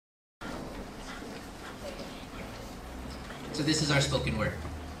So this is our spoken word.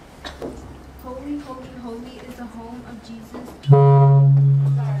 Holy, holy, holy is the home of Jesus.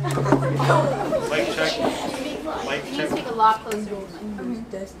 Mic check. Mic You need to check. speak a lot closer.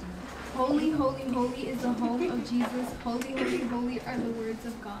 Holy, holy, holy is the home of Jesus. Holy, holy, holy are the words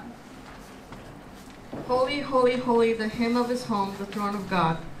of God. Holy, holy, holy, the hymn of his home, the throne of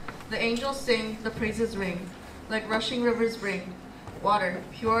God. The angels sing, the praises ring, like rushing rivers bring water,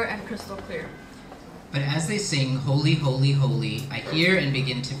 pure and crystal clear. But as they sing, holy, holy, holy, I hear and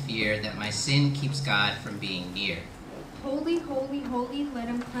begin to fear that my sin keeps God from being near. Holy, holy, holy, let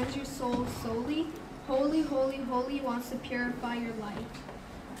him cleanse your soul solely. Holy, holy, holy wants to purify your life.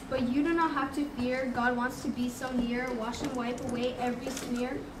 But you do not have to fear. God wants to be so near, wash and wipe away every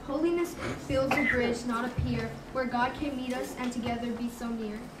smear. Holiness builds a bridge, not a pier, where God can meet us and together be so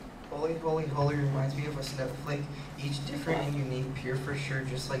near. Holy, holy, holy reminds me of a snowflake, each different and unique, pure for sure,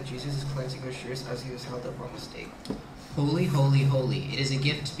 just like Jesus' cleansing assures as he was held up on the stake. Holy, holy, holy, it is a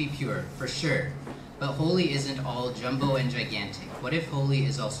gift to be pure, for sure. But holy isn't all jumbo and gigantic. What if holy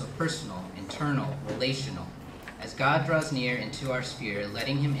is also personal, internal, relational? As God draws near into our sphere,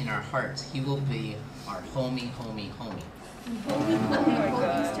 letting him in our hearts, he will be our homie, homie, homie. Holy, holy,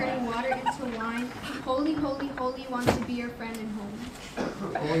 holy is turning water into wine. Holy, holy, holy wants to be your friend and home.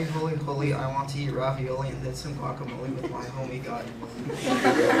 Holy, holy, holy, I want to eat ravioli and then some guacamole with my homie God.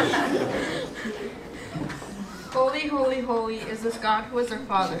 Holy, holy, holy is this God who is our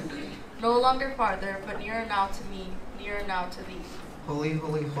Father, no longer farther, but nearer now to me, nearer now to thee. Holy,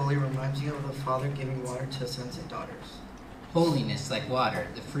 holy, holy reminds me of the Father giving water to sons and daughters. Holiness like water,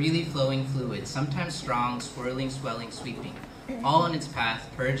 the freely flowing fluid, sometimes strong, swirling, swelling, sweeping, all on its path,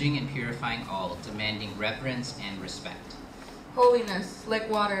 purging and purifying all, demanding reverence and respect. Holiness, like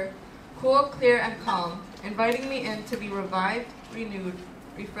water, cool, clear, and calm, inviting me in to be revived, renewed,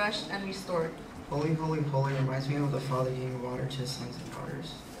 refreshed, and restored. Holy, holy, holy reminds me of the Father giving water to sons and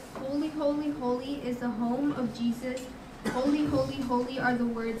daughters. Holy, holy, holy is the home of Jesus. Holy, holy, holy are the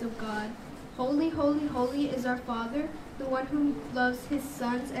words of God. Holy, holy, holy is our Father, the one who loves his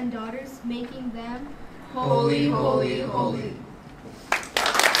sons and daughters, making them Holy, holy, holy.